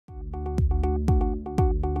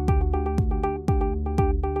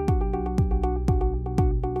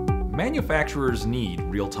manufacturers need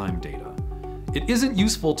real-time data. It isn't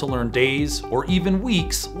useful to learn days or even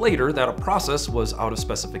weeks later that a process was out of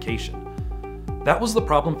specification. That was the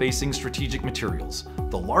problem facing Strategic Materials,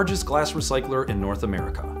 the largest glass recycler in North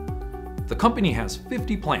America. The company has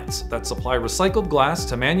 50 plants that supply recycled glass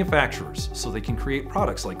to manufacturers so they can create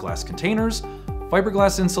products like glass containers,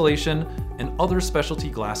 fiberglass insulation, and other specialty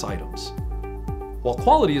glass items. While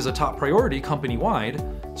quality is a top priority company-wide,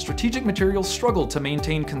 Strategic Materials struggled to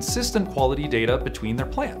maintain consistent quality data between their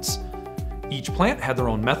plants. Each plant had their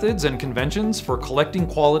own methods and conventions for collecting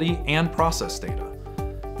quality and process data.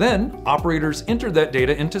 Then, operators entered that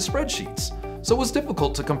data into spreadsheets, so it was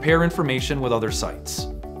difficult to compare information with other sites.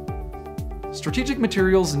 Strategic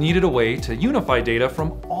Materials needed a way to unify data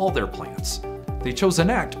from all their plants. They chose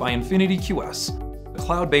Enact by Infinity QS, a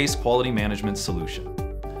cloud-based quality management solution,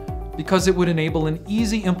 because it would enable an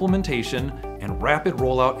easy implementation and rapid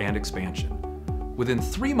rollout and expansion. Within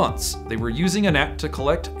 3 months, they were using Enact to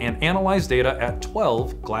collect and analyze data at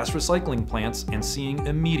 12 glass recycling plants and seeing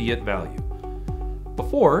immediate value.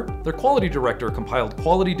 Before, their quality director compiled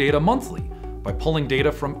quality data monthly by pulling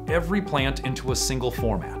data from every plant into a single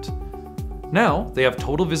format. Now, they have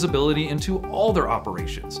total visibility into all their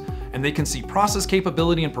operations, and they can see process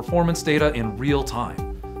capability and performance data in real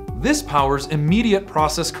time. This powers immediate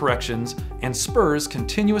process corrections and spurs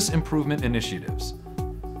continuous improvement initiatives.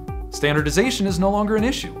 Standardization is no longer an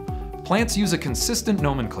issue. Plants use a consistent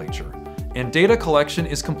nomenclature, and data collection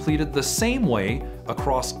is completed the same way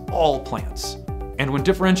across all plants. And when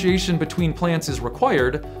differentiation between plants is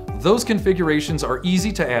required, those configurations are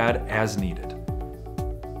easy to add as needed.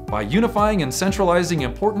 By unifying and centralizing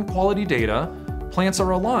important quality data, plants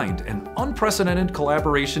are aligned and unprecedented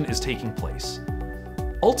collaboration is taking place.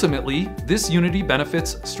 Ultimately, this unity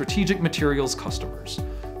benefits Strategic Materials customers,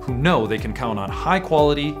 who know they can count on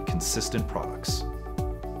high-quality, consistent products.